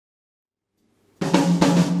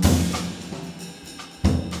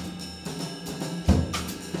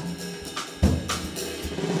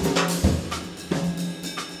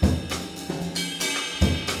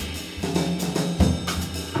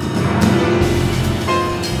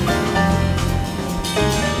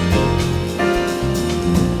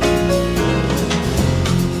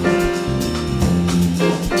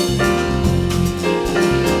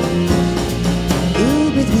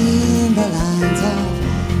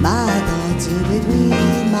you between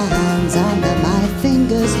my hands, under my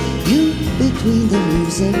fingers, you between the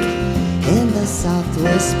music, in the soft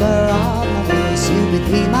whisper of my voice, you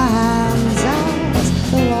between my hands.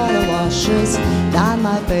 As the water washes down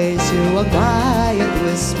my face, you a quiet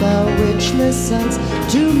whisper which listens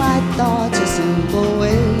to my thoughts, your simple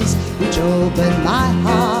ways which open my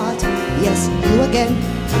heart. Yes, you again,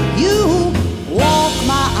 you walk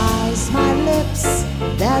my eyes, my lips,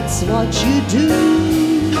 that's what you do.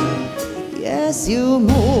 Yes, you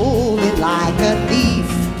move it like a thief,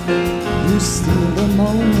 you steal the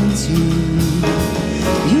moments, you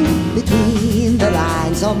between the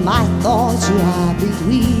lines of my thoughts, you are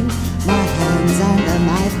between my hands and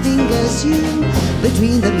my fingers, you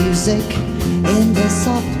between the music, in the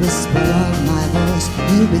soft whisper of my voice,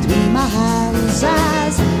 you between my hands.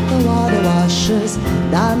 As the water washes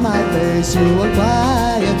down my face, you a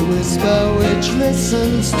quiet whisper which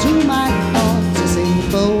listens to my thoughts in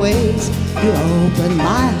simple ways. You open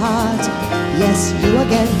my heart, yes, you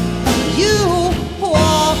again. You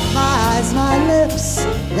walk my eyes, my lips,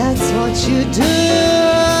 that's what you do.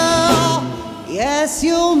 Yes,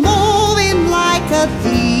 you move in like a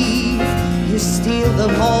thief, you steal the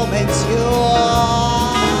moments you are.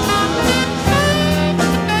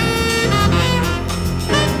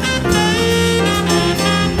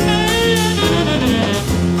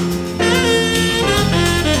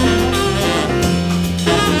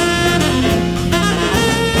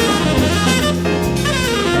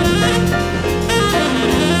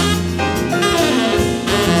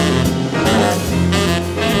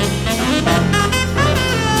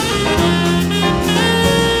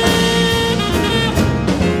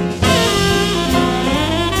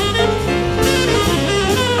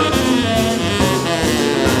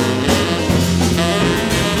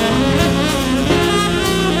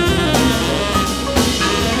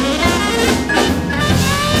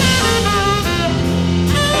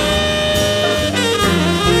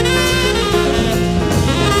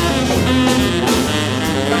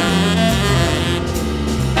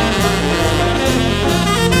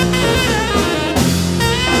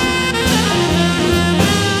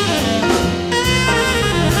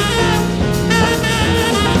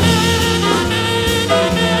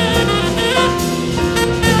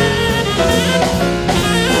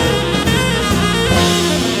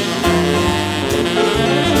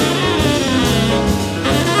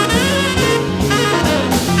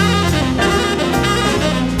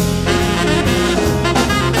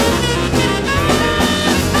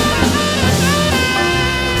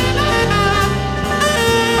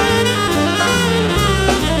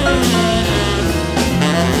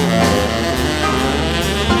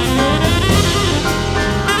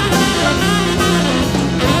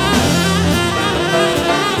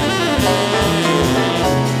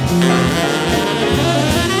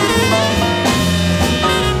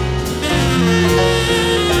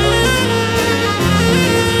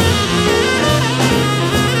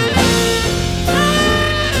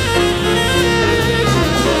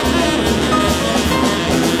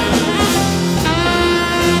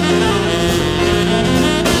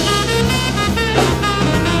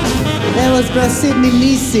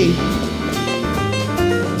 Mnisi.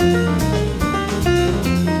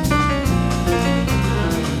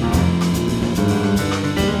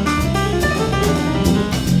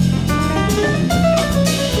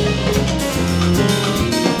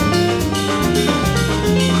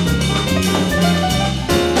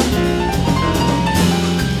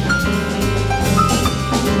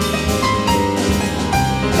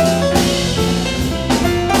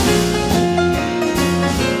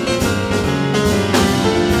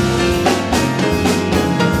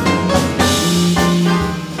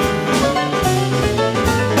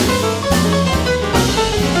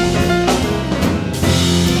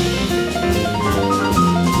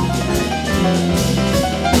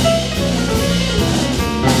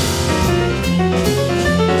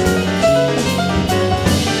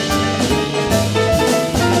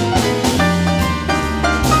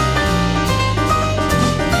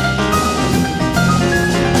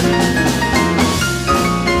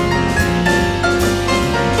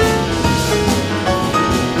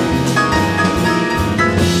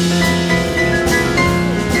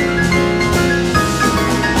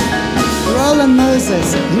 Roland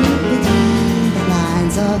Moses, you between the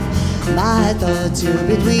lines of my thoughts, you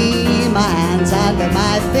between my hands and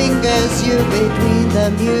my fingers, you between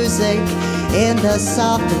the music, in the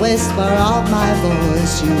soft whisper of my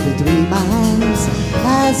voice, you between my hands,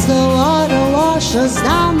 as the water washes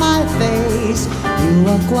down my face, you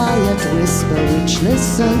a quiet whisper which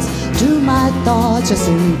listens to my thoughts, your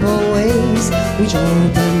simple ways, which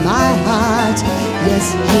open my heart. Yes,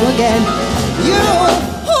 you again, you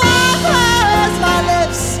was my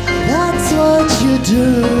lips, that's what you do.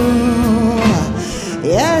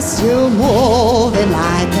 Yes, you're moving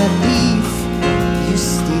like a thief, you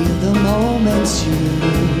steal the moments you.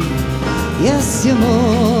 Yes, you're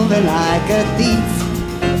moving like a thief,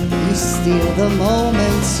 you steal the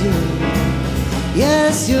moments you.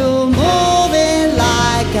 Yes, you're moving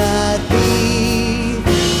like a thief,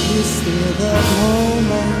 you steal the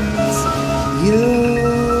moments you.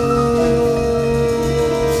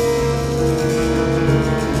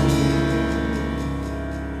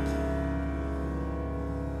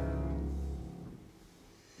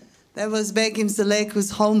 That was Begim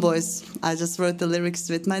Seleku's Homeboys. I just wrote the lyrics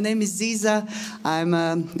to it. My name is Ziza. I'm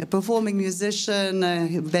a performing musician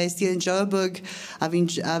based here in Joburg. I've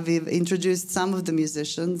introduced some of the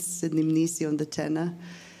musicians, Sydney Mnisi on the tenor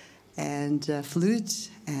and flute,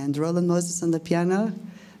 and Roland Moses on the piano,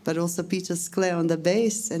 but also Peter Sklair on the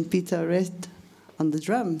bass and Peter Auret on the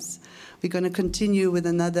drums. We're going to continue with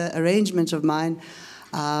another arrangement of mine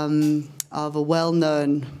of a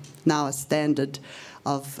well-known, now a standard,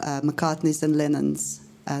 of McCartney's and Lennon's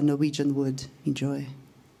Norwegian Wood. Enjoy.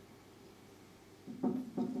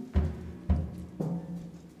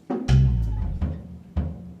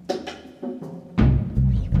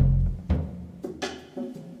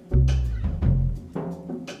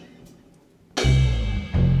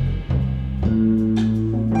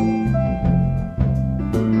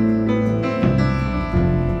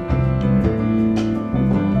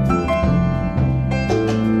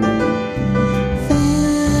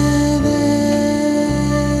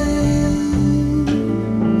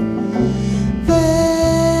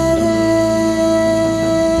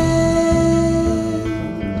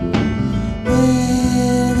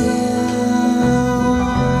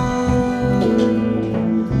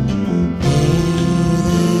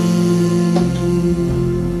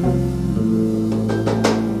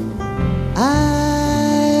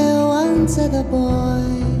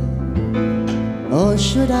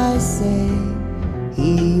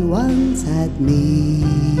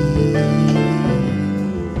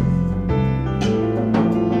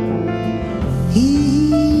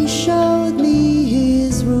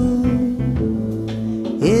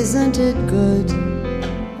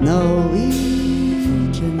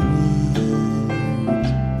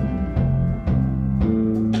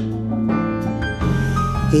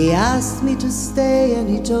 To stay, and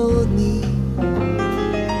he told me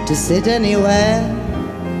to sit anywhere.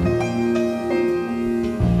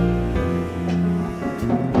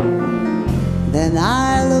 Then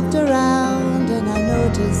I looked around and I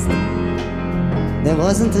noticed there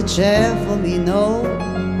wasn't a chair for me, no.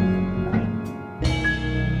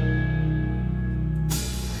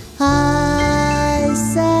 I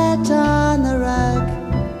sat on the rug,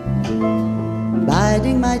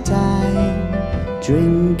 biding my time,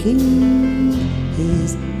 drinking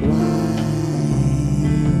his wine.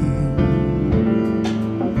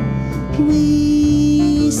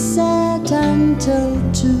 We sat until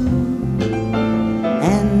 2,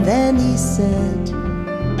 and then he said,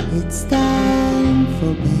 it's time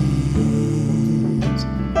for bed.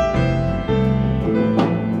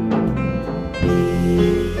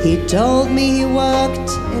 He told me he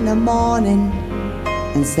worked in the morning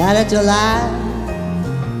and started to laugh.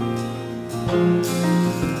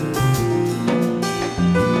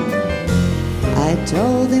 I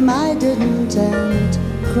told him I didn't and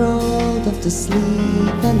crawled off to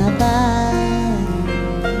sleep in a bag.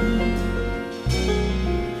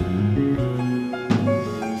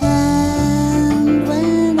 And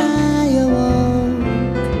when I awoke,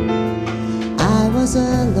 I was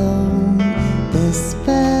alone. This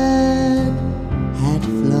bird had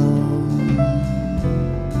flown.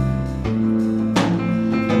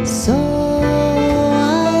 So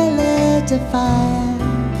I lit a fire.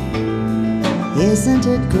 Isn't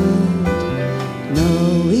it good,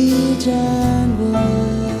 Norwegian wood?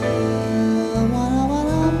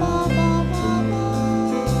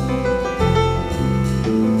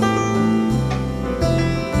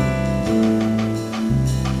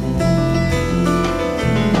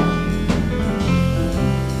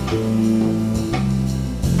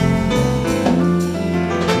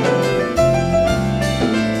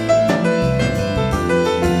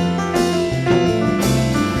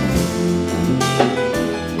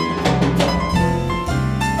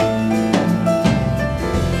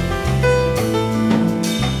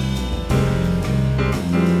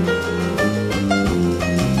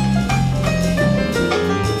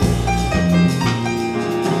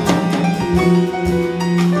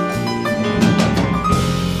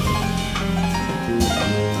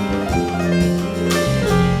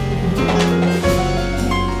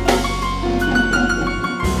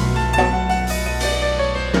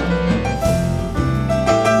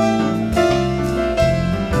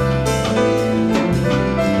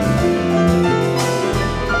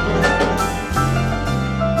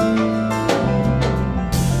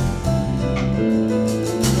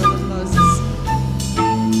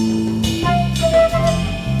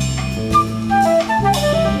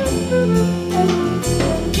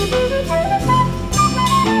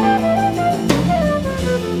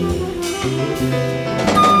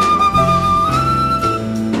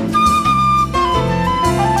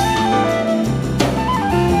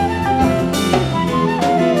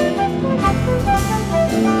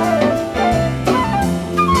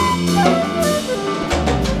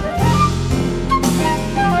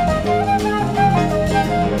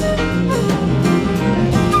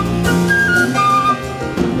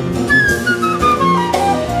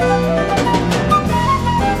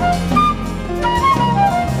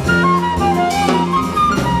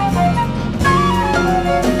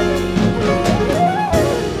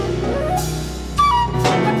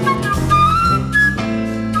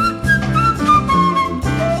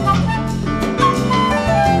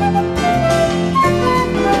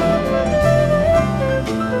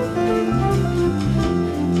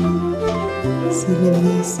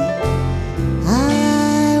 Mnisi.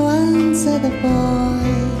 I once had a boy,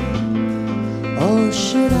 or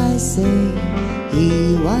should I say,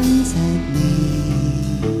 he once had me.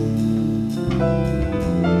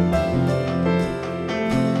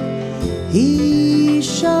 He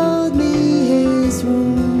showed me his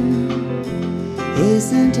room.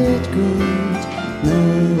 Isn't it good,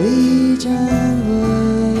 Norwegian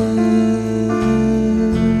wood?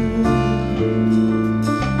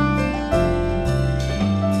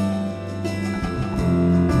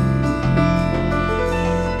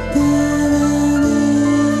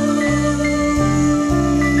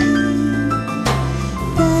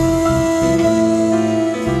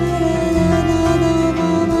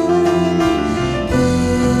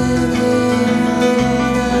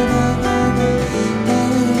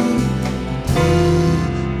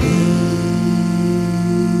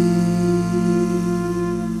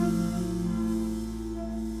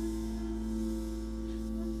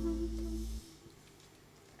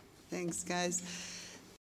 Thanks, guys.